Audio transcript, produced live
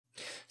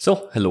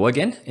So, hello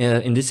again.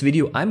 In this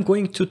video, I'm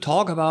going to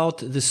talk about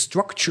the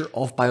structure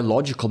of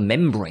biological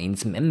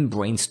membranes,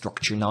 membrane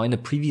structure. Now, in the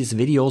previous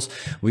videos,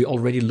 we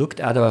already looked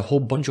at a whole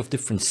bunch of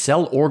different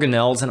cell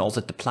organelles and also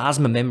at the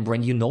plasma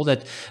membrane. You know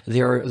that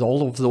there are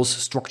all of those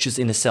structures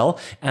in a cell,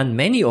 and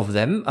many of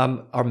them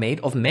are made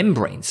of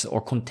membranes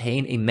or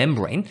contain a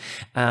membrane.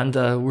 And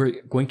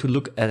we're going to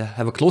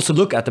have a closer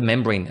look at the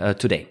membrane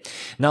today.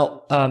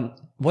 Now,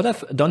 what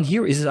I've done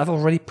here is I've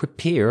already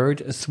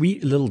prepared 3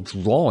 little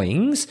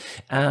drawings,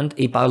 and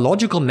a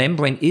biological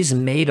membrane is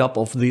made up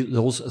of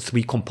those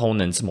 3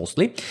 components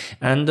mostly.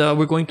 And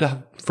we're going to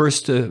have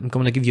first, I'm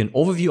going to give you an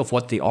overview of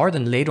what they are.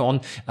 Then later on,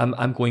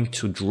 I'm going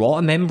to draw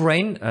a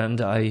membrane, and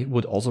I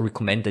would also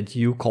recommend that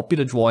you copy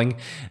the drawing.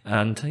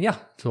 And yeah,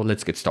 so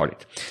let's get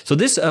started. So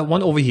this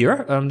one over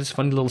here, this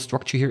funny little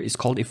structure here is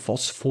called a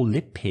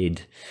phospholipid.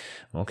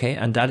 Okay,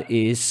 and that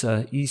is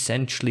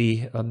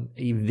essentially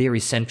a very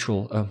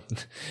central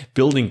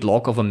building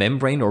block of a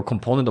membrane or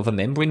component of a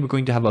membrane. We're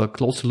going to have a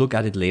closer look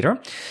at it later.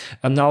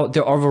 Now,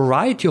 there are a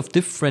variety of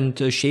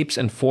different shapes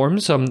and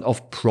forms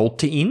of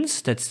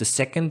proteins. That's the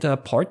second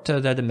part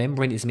that the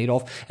membrane is made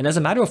of. And as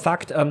a matter of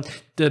fact,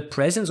 the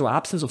presence or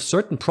absence of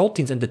certain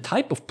proteins and the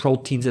type of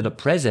proteins that are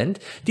present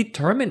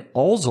determine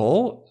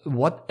also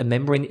what a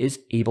membrane is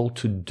able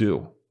to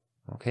do.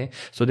 Okay,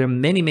 so there are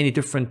many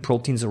different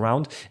proteins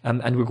around,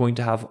 and we're going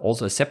to have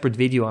also a separate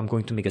video. I'm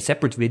going to make a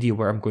separate video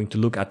where I'm going to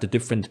look at the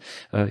different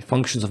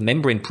functions of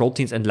membrane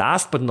proteins. And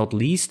last but not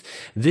least,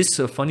 this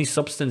funny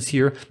substance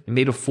here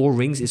made of 4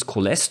 rings is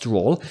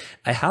cholesterol.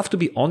 I have to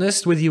be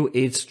honest with you,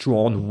 it's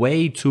drawn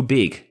way too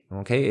big.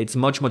 Okay, it's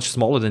much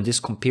smaller than this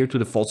compared to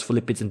the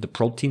phospholipids and the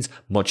proteins,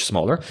 much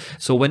smaller.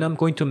 So when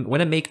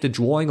I make the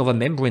drawing of a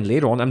membrane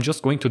later on, I'm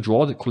just going to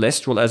draw the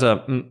cholesterol as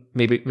a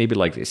maybe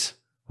like this.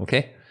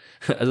 Okay.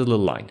 As a little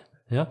line.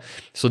 Yeah.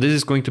 So this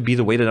is going to be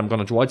the way that I'm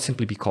going to draw it,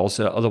 simply because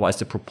otherwise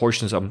the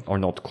proportions are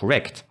not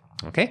correct.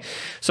 Okay.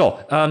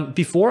 So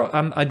before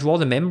I draw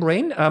the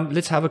membrane,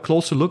 let's have a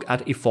closer look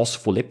at a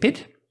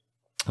phospholipid.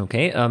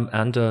 Okay.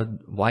 And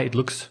why it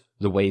looks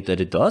the way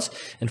that it does.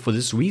 And for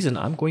this reason,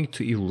 I'm going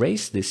to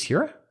erase this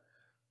here.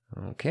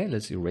 Okay,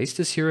 let's erase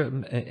this here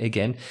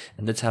again,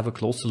 and let's have a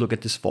closer look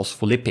at this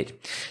phospholipid.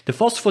 The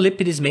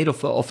phospholipid is made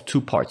of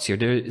 2 parts here.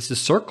 There is a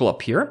circle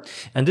up here,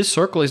 and this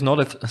circle is not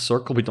a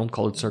circle. We don't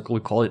call it circle.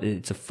 We call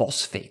it's a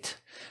phosphate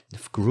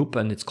group,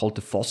 and it's called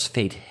the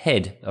phosphate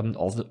head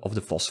of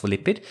the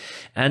phospholipid.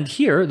 And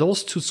here,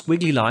 those 2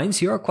 squiggly lines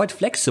here are quite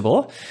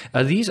flexible.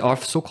 These are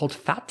so-called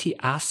fatty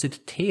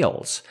acid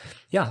tails.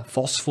 Yeah,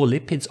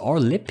 phospholipids are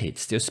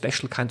lipids. They're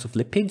special kinds of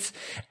lipids.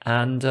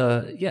 And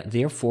yeah,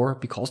 therefore,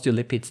 because they're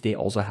lipids, they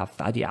also have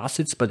fatty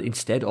acids. But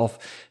instead of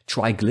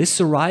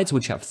triglycerides,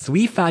 which have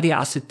 3 fatty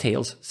acid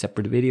tails,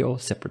 separate video,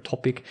 separate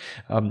topic,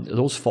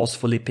 those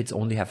phospholipids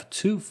only have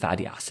 2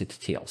 fatty acid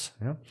tails.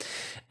 Yeah?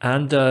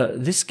 And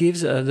this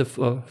gives the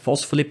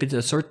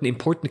phospholipid certain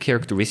important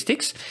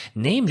characteristics.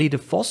 Namely, the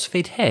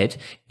phosphate head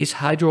is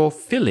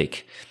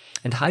hydrophilic.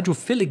 And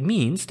hydrophilic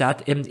means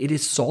that it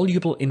is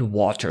soluble in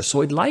water.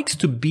 So it likes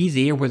to be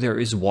there where there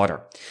is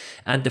water.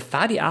 And the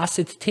fatty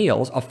acid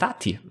tails are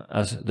fatty,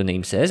 as the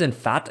name says, and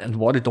fat and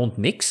water don't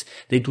mix.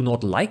 They do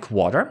not like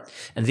water.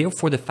 And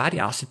therefore, the fatty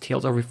acid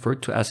tails are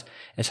referred to as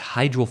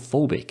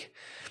hydrophobic.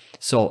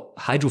 So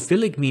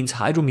hydrophilic means,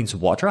 hydro means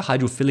water.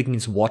 Hydrophilic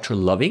means water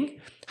loving.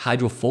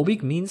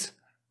 Hydrophobic means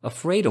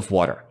afraid of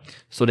water.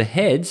 So the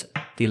heads,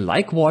 they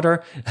like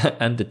water,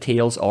 and the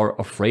tails are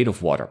afraid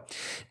of water.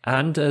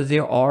 And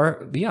there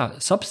are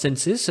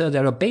substances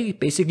that are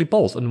basically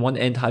both. On one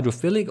end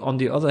hydrophilic, on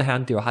the other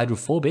hand they are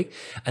hydrophobic,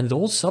 and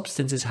those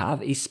substances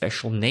have a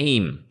special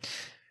name.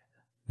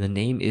 The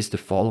name is the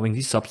following.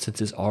 These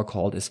substances are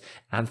called as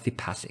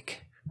amphipathic.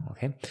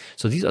 Okay,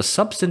 so these are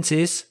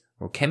substances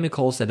or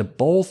chemicals that are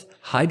both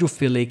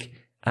hydrophilic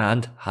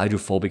and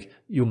hydrophobic.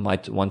 You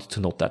might want to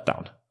note that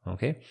down.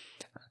 Okay.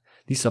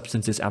 These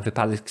substances,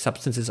 amphipathic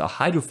substances, are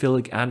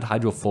hydrophilic and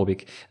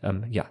hydrophobic,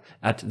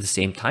 at the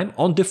same time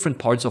on different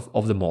parts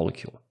of the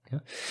molecule. Yeah?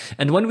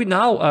 And when we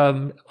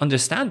now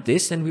understand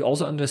this, then we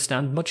also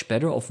understand much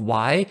better of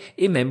why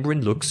a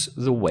membrane looks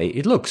the way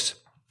it looks.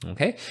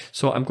 Okay,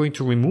 so I'm going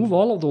to remove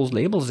all of those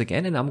labels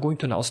again, and I'm going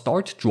to now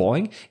start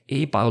drawing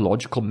a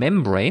biological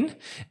membrane,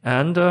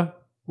 and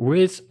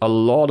with a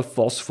lot of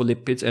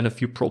phospholipids and a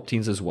few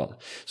proteins as well.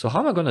 So how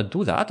am I going to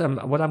do that?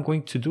 What I'm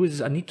going to do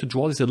is I need to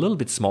draw this a little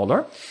bit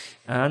smaller,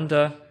 and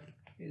it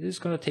is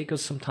going to take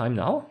us some time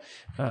now.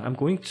 I'm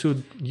going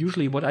to,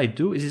 usually what I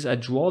do is I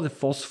draw the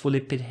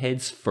phospholipid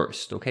heads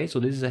first. Okay, so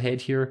this is a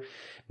head here.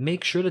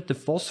 Make sure that the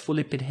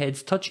phospholipid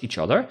heads touch each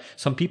other.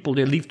 Some people,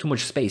 they leave too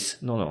much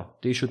space. No,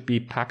 they should be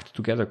packed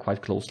together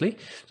quite closely.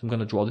 So I'm going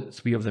to draw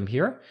 3 of them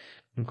here.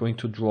 I'm going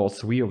to draw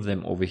 3 of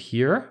them over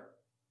here.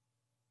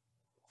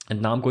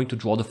 And now I'm going to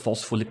draw the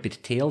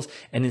phospholipid tails.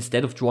 And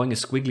instead of drawing a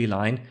squiggly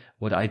line,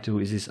 what I do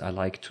is I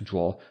like to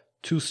draw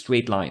 2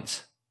 straight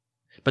lines.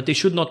 But they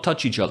should not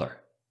touch each other.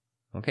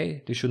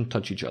 Okay? They shouldn't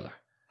touch each other.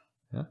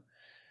 Yeah?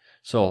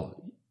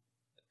 So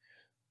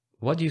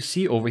what you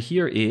see over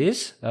here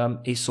is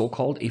a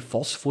so-called a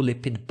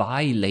phospholipid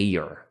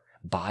bilayer.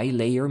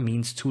 Bilayer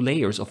means 2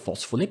 layers of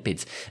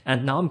phospholipids.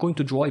 And now I'm going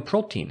to draw a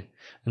protein.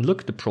 And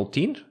look, the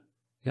protein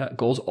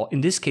goes,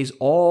 in this case,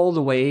 all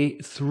the way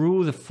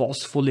through the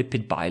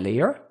phospholipid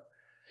bilayer.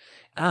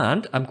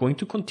 And I'm going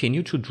to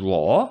continue to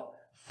draw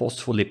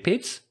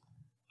phospholipids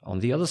on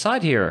the other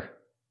side here.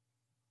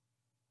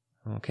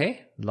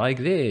 Okay, like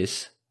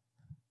this.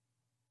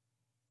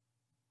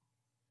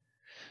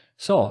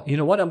 So, you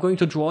know what? I'm going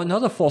to draw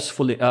another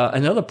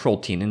another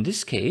protein. In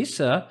this case,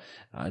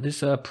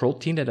 this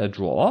protein that I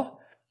draw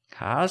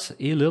has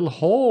a little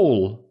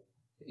hole,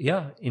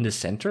 in the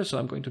center. So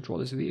I'm going to draw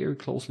this very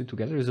closely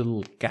together. There's a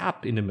little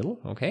gap in the middle.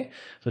 Okay,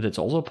 so that's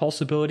also a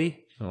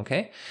possibility.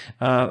 Okay,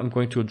 I'm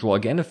going to draw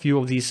again a few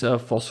of these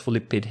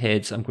phospholipid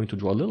heads. I'm going to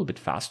draw a little bit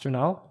faster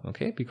now.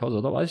 Okay, because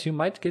otherwise you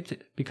might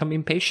become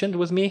impatient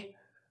with me.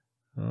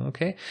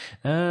 Okay,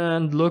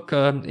 and look,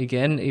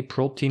 again, a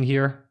protein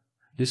here.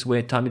 This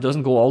way, time it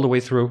doesn't go all the way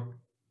through.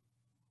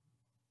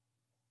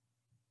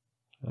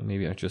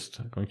 Maybe I'm just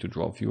going to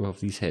draw a few of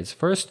these heads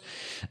first.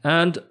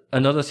 And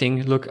another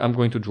thing, look, I'm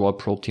going to draw a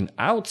protein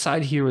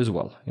outside here as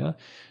well. Yeah,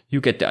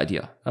 you get the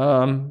idea.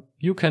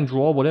 You can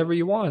draw whatever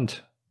you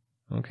want.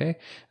 Okay,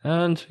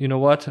 and you know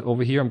what?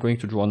 Over here, I'm going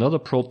to draw another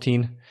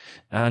protein,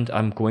 and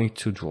I'm going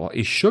to draw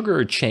a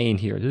sugar chain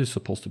here. This is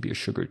supposed to be a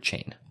sugar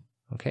chain.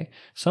 Okay,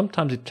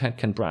 sometimes it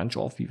can branch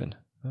off even,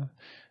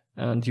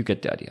 and you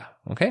get the idea.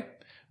 Okay,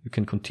 you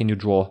can continue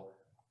draw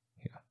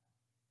here.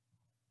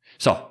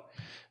 So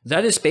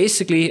that is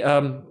basically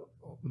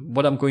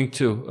what I'm going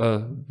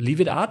to leave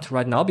it at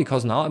right now,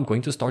 because now I'm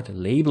going to start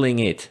labeling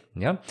it.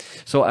 Yeah.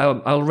 So I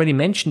already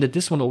mentioned that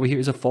this one over here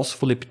is a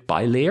phospholipid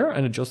bilayer,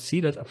 and I just see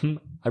that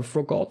I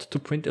forgot to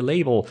print a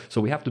label, so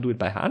we have to do it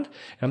by hand.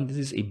 This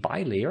is a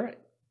bilayer.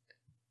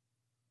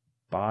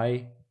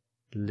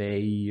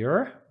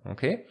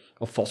 Okay,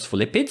 of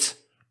phospholipids.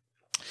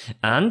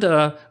 And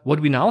what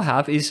we now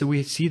have is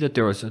we see that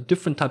there are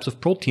different types of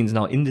proteins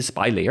now in this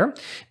bilayer,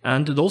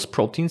 and those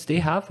proteins, they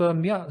have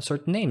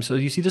certain names. So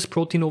you see this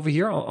protein over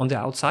here on the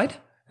outside.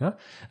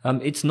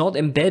 It's not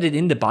embedded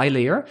in the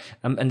bilayer,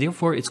 and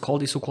therefore it's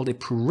called a so-called a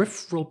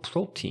peripheral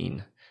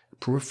protein.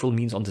 Peripheral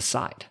means on the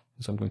side.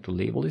 So I'm going to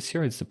label this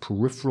here. It's the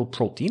peripheral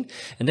protein.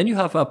 And then you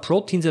have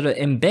proteins that are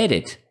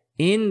embedded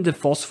in the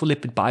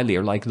phospholipid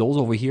bilayer, like those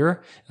over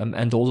here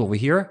and those over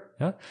here.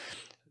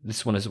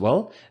 This one as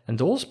well. And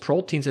those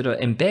proteins that are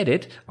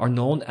embedded are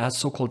known as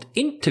so-called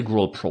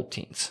integral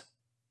proteins.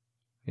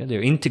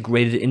 They're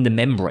integrated in the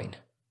membrane.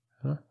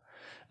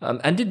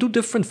 And they do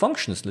different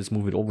functions. Let's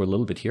move it over a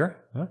little bit here.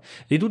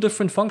 They do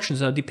different functions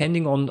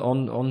depending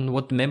on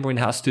what the membrane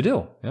has to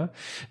do.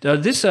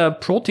 This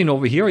protein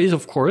over here is,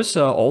 of course,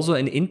 also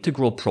an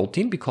integral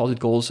protein because it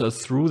goes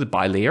through the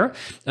bilayer,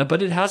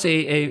 but it has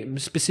a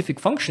specific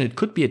function. It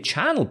could be a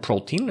channel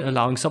protein,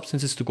 allowing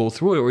substances to go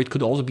through, or it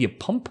could also be a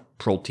pump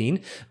protein,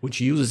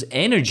 which uses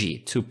energy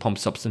to pump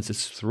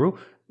substances through.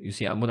 You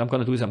see, what I'm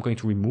going to do is I'm going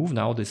to remove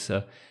now this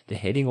the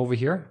heading over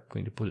here. I'm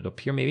going to put it up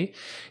here maybe.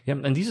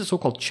 And these are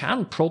so-called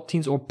channel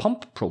proteins or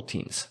pump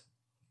proteins.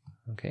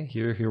 Okay,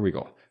 here we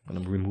go. I'm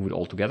going to remove it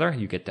all together.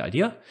 You get the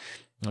idea.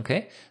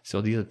 Okay,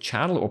 so these are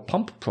channel or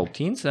pump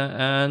proteins,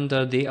 and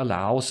they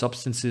allow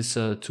substances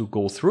to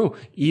go through,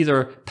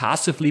 either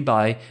passively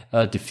by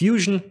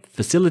diffusion,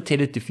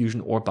 facilitated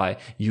diffusion, or by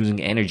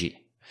using energy.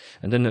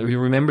 And then you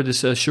remember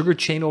this sugar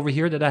chain over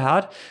here that I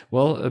had?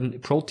 Well,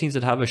 proteins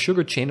that have a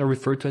sugar chain are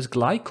referred to as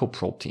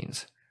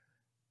glycoproteins.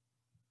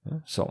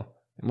 So,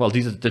 well,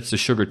 that's the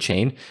sugar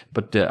chain,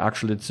 but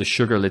actually it's a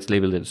sugar, let's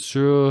label it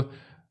sugar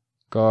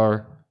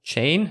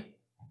chain.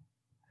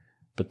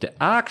 But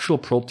the actual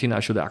protein, I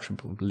should actually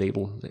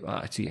label,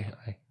 see,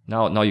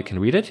 now you can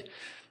read it.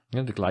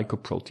 The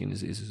glycoprotein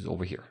is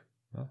over here.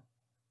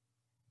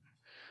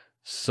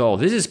 So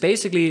this is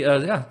basically,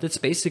 that's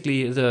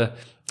basically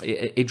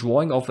a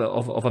drawing of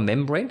a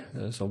membrane.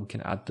 So we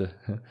can add the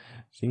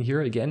thing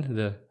here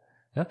again.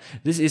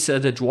 This is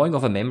the drawing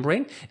of a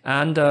membrane.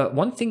 And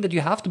one thing that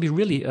you have to be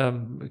really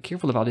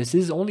careful about is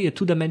this is only a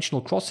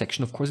two-dimensional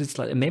cross-section. Of course, it's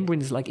like a membrane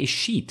is like a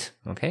sheet.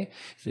 Okay,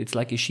 it's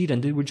like a sheet,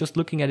 and we're just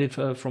looking at it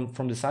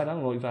from the side. I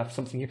don't know if I have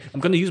something here. I'm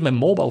going to use my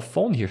mobile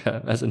phone here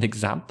as an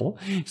example.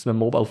 It's my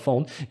mobile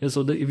phone.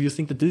 So if you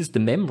think that this is the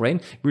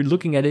membrane, we're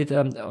looking at it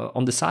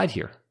on the side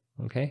here.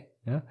 Okay,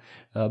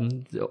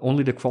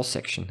 only the cross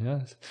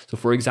section. So,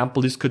 for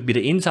example, this could be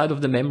the inside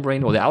of the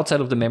membrane, or the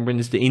outside of the membrane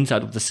is the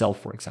inside of the cell,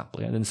 for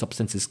example. And then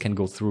substances can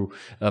go through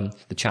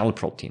the channel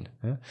protein.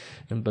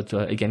 But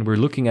again, we're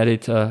looking at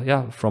it,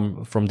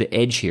 from the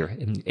edge here,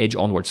 edge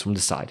onwards from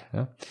the side.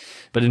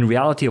 But in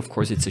reality, of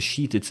course, it's a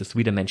sheet. It's a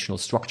three-dimensional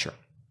structure.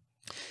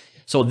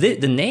 So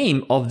the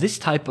name of this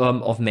type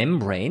of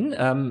membrane,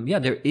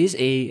 there is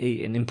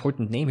an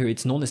important name here.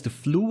 It's known as the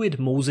fluid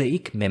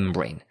mosaic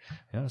membrane.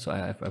 So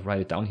I write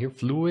it down here: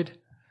 fluid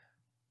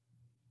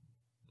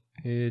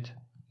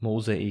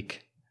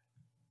mosaic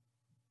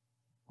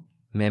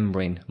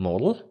membrane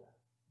model.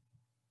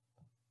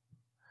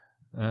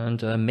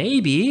 And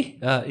maybe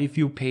if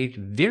you paid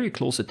very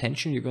close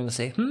attention, you're going to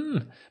say,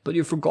 but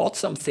you forgot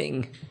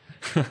something.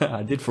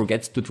 I did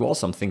forget to draw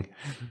something.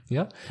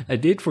 Yeah, I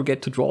did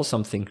forget to draw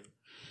something.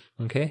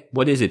 Okay,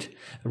 what is it?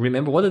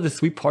 Remember, what are the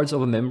three parts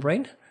of a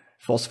membrane?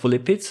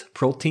 Phospholipids,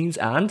 proteins,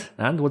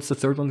 and what's the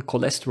third one?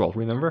 Cholesterol,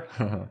 remember?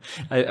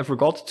 I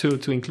forgot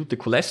to include the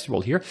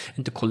cholesterol here.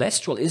 And the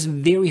cholesterol is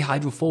very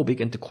hydrophobic,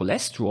 and the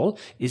cholesterol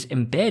is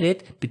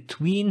embedded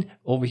between,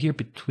 over here,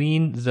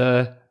 between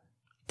the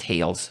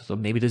tails. So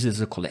maybe this is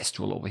the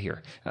cholesterol over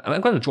here.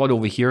 I'm going to draw it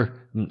over here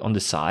on the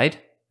side.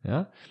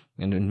 Yeah,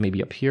 and then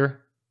maybe up here.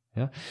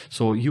 Yeah,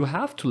 so you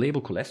have to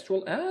label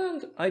cholesterol,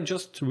 and I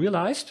just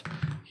realized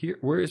here,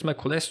 where is my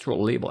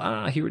cholesterol label?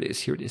 Ah, here it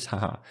is,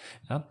 haha.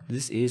 Yeah,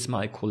 this is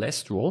my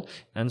cholesterol,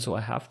 and so I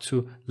have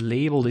to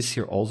label this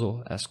here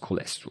also as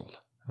cholesterol.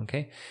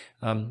 Okay,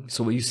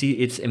 so you see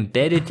it's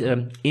embedded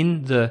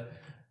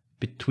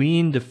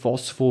between the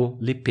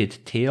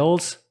phospholipid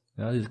tails,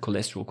 the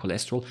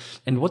cholesterol,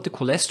 and what the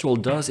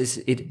cholesterol does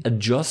is it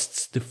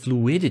adjusts the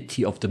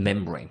fluidity of the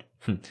membrane.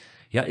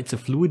 Yeah, it's a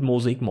fluid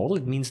mosaic model.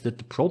 It means that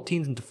the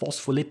proteins and the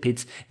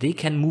phospholipids, they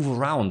can move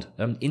around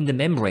in the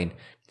membrane.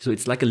 So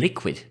it's like a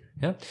liquid.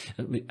 Yeah,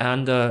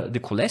 and the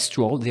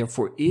cholesterol,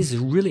 therefore, is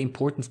really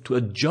important to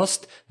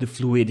adjust the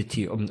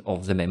fluidity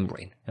of the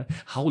membrane. Yeah?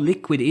 How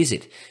liquid is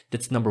it?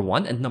 That's number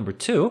one. And number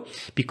two,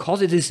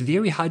 because it is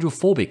very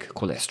hydrophobic,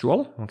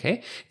 cholesterol,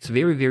 okay? It's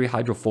very, very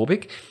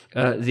hydrophobic.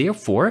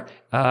 Therefore,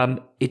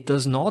 it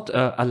does not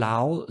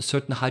allow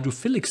certain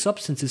hydrophilic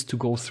substances to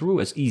go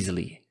through as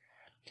easily.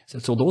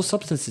 So those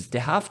substances, they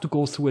have to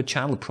go through a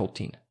channel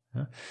protein.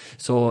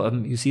 So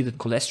you see that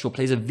cholesterol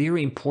plays a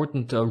very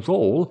important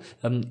role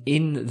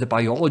in the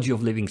biology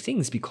of living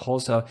things,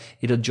 because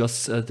it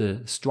adjusts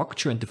the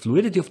structure and the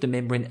fluidity of the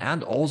membrane,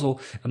 and also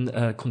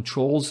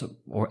controls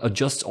or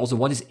adjusts also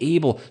what is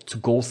able to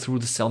go through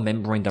the cell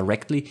membrane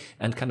directly,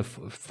 and kind of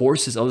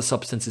forces other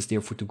substances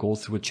therefore to go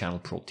through a channel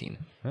protein.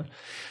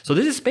 So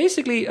this is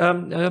basically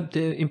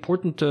the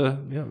important,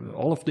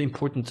 all of the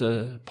important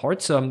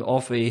parts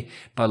of a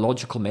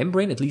biological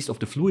membrane, at least of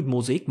the fluid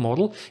mosaic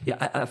model.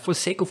 Yeah, for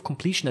sake of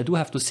completion, I do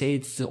have to say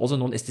it's also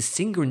known as the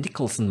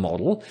Singer-Nicolson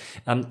model,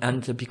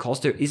 and because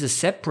there is a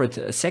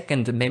separate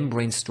second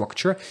membrane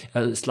structure,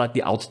 a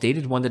slightly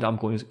outdated one that I'm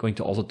going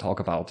to also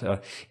talk about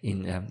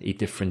in a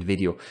different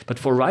video. But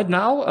for right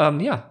now,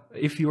 yeah,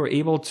 if you are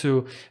able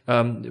to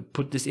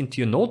put this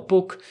into your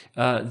notebook,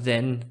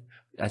 then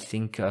I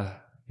think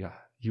yeah,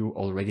 you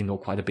already know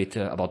quite a bit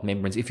about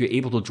membranes if you're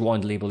able to draw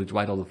and label it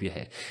right out of your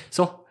head.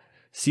 So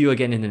see you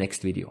again in the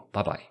next video.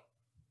 Bye bye.